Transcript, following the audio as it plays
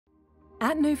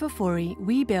At NovaFori,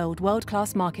 we build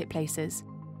world-class marketplaces.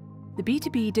 The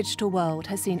B2B digital world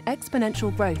has seen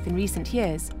exponential growth in recent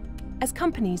years as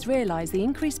companies realize the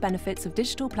increased benefits of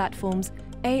digital platforms,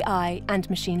 AI, and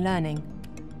machine learning.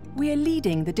 We are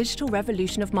leading the digital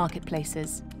revolution of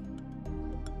marketplaces.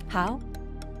 How?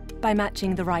 By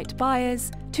matching the right buyers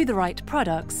to the right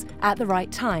products at the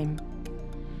right time.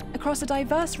 Across a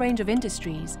diverse range of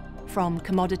industries, from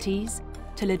commodities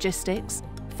to logistics,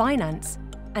 finance,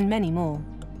 and many more,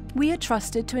 we are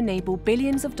trusted to enable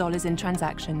billions of dollars in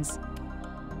transactions.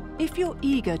 If you're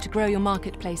eager to grow your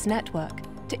marketplace network,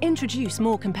 to introduce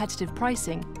more competitive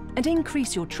pricing, and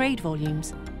increase your trade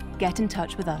volumes, get in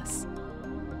touch with us.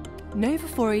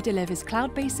 NovaFori delivers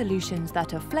cloud-based solutions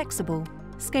that are flexible,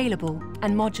 scalable,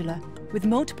 and modular, with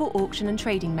multiple auction and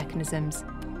trading mechanisms.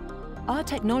 Our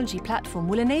technology platform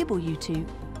will enable you to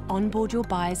onboard your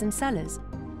buyers and sellers,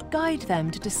 guide them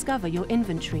to discover your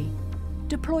inventory,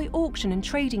 deploy auction and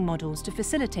trading models to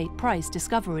facilitate price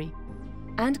discovery,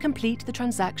 and complete the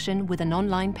transaction with an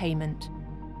online payment.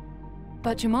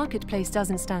 But your marketplace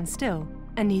doesn't stand still,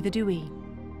 and neither do we.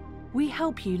 We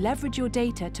help you leverage your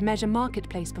data to measure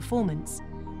marketplace performance,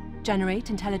 generate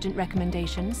intelligent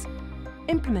recommendations,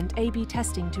 implement A/B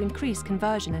testing to increase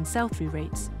conversion and sell-through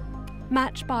rates,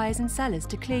 match buyers and sellers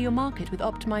to clear your market with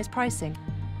optimized pricing,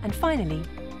 and finally,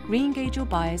 re-engage your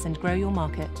buyers and grow your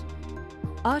market.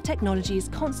 Our technology is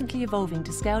constantly evolving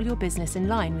to scale your business in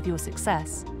line with your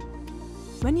success.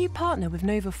 When you partner with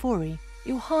NovaFori,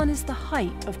 you'll harness the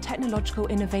height of technological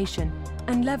innovation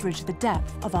and leverage the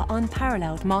depth of our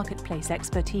unparalleled marketplace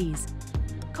expertise.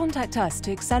 Contact us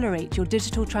to accelerate your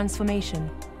digital transformation.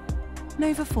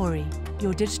 NovaFori,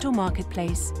 your digital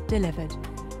marketplace delivered.